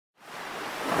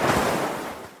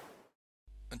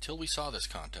Until we saw this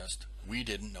contest, we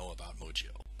didn't know about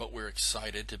Mojio, but we're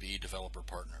excited to be developer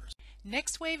partners.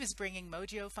 NextWave is bringing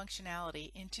Mojio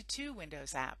functionality into 2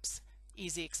 Windows apps: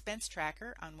 Easy Expense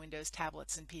Tracker on Windows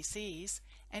tablets and PCs,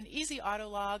 and Easy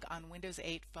Autolog on Windows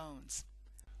 8 phones.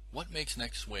 What makes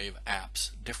NextWave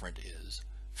apps different is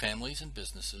families and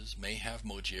businesses may have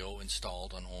Mojio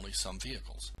installed on only some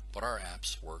vehicles, but our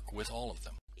apps work with all of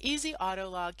them. Easy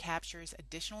Autolog captures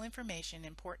additional information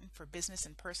important for business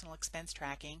and personal expense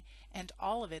tracking, and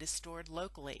all of it is stored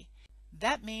locally.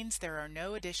 That means there are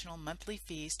no additional monthly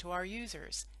fees to our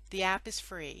users. The app is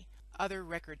free. Other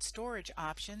record storage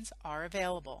options are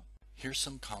available. Here's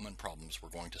some common problems we're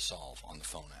going to solve on the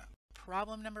phone app.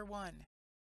 Problem number 1.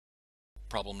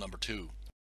 Problem number 2.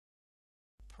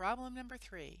 Problem number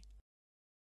 3.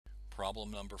 Problem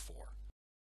number 4.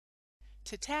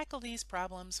 To tackle these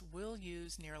problems, we'll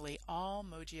use nearly all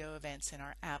Mojio events in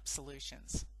our app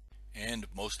solutions. And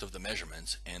most of the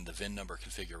measurements and the VIN number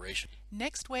configuration.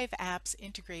 NextWave apps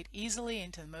integrate easily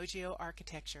into the Mojio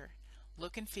architecture.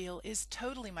 Look and feel is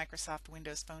totally Microsoft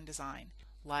Windows Phone design.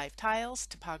 Live tiles,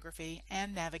 topography,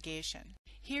 and navigation.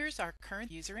 Here's our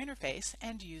current user interface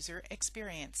and user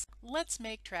experience. Let's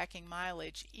make tracking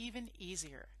mileage even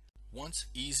easier. Once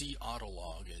Easy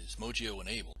Autolog is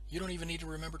Mojio-enabled, you don't even need to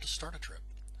remember to start a trip.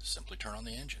 Simply turn on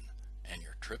the engine, and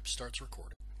your trip starts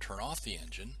recording. Turn off the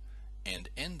engine, and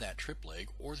end that trip leg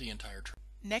or the entire trip.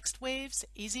 NextWave's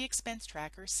Easy Expense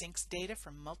Tracker syncs data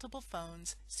from multiple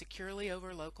phones securely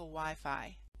over local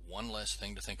Wi-Fi. One less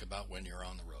thing to think about when you're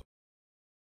on the road.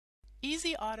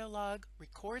 Easy Autolog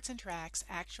records and tracks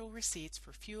actual receipts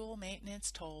for fuel,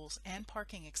 maintenance, tolls, and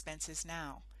parking expenses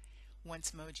now.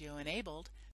 Once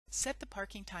Mojio-enabled, set the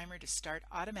parking timer to start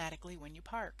automatically when you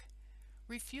park.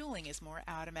 Refueling is more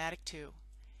automatic too.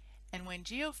 And when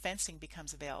geofencing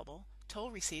becomes available,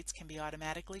 toll receipts can be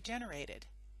automatically generated.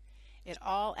 It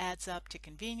all adds up to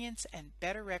convenience and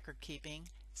better record keeping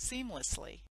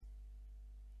seamlessly.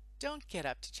 Don't get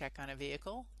up to check on a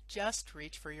vehicle, just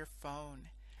reach for your phone.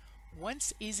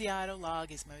 Once Easy Autolog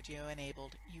is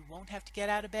Mojio-enabled, you won't have to get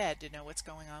out of bed to know what's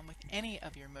going on with any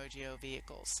of your Mojio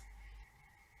vehicles.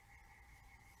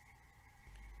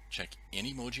 Check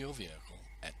any Mojio vehicle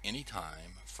at any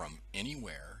time from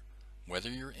anywhere, whether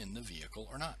you're in the vehicle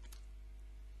or not.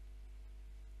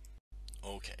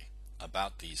 Okay,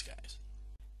 about these guys.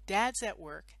 Dad's at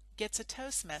work, gets a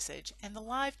toast message, and the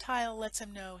live tile lets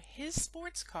him know his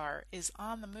sports car is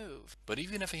on the move. But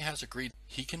even if he has agreed,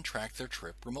 he can track their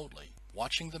trip remotely,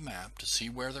 watching the map to see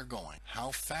where they're going,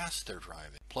 how fast they're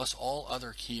driving, plus all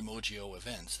other key Mojio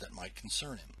events that might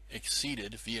concern him.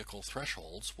 Exceeded vehicle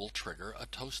thresholds will trigger a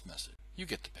toast message. You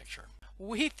get the picture.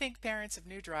 We think parents of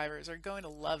new drivers are going to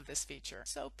love this feature.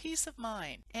 So peace of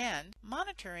mind, and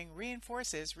monitoring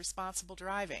reinforces responsible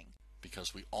driving.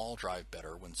 Because we all drive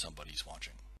better when somebody's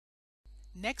watching.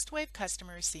 NextWave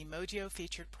customers see Mojio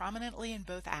featured prominently in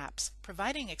both apps,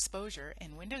 providing exposure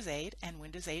in Windows 8 and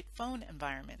Windows 8 phone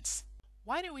environments.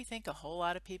 Why do we think a whole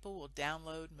lot of people will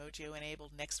download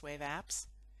Mojio-enabled NextWave apps?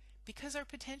 Because our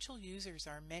potential users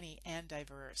are many and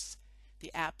diverse.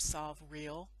 The apps solve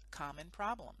real, common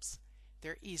problems.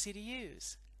 They're easy to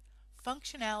use.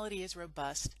 Functionality is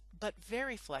robust, but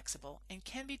very flexible and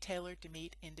can be tailored to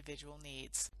meet individual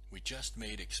needs. We just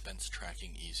made expense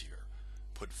tracking easier,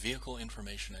 put vehicle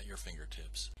information at your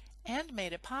fingertips, and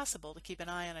made it possible to keep an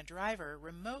eye on a driver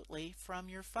remotely from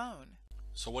your phone.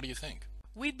 So what do you think?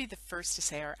 We'd be the first to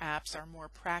say our apps are more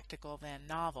practical than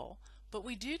novel, but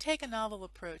we do take a novel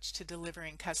approach to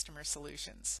delivering customer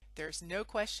solutions. There's no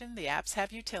question the apps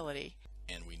have utility.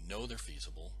 And we know they're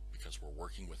feasible because we're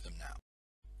working with them now.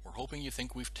 We're hoping you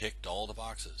think we've ticked all the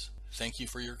boxes. Thank you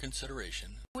for your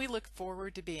consideration. We look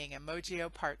forward to being a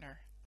Mojio partner.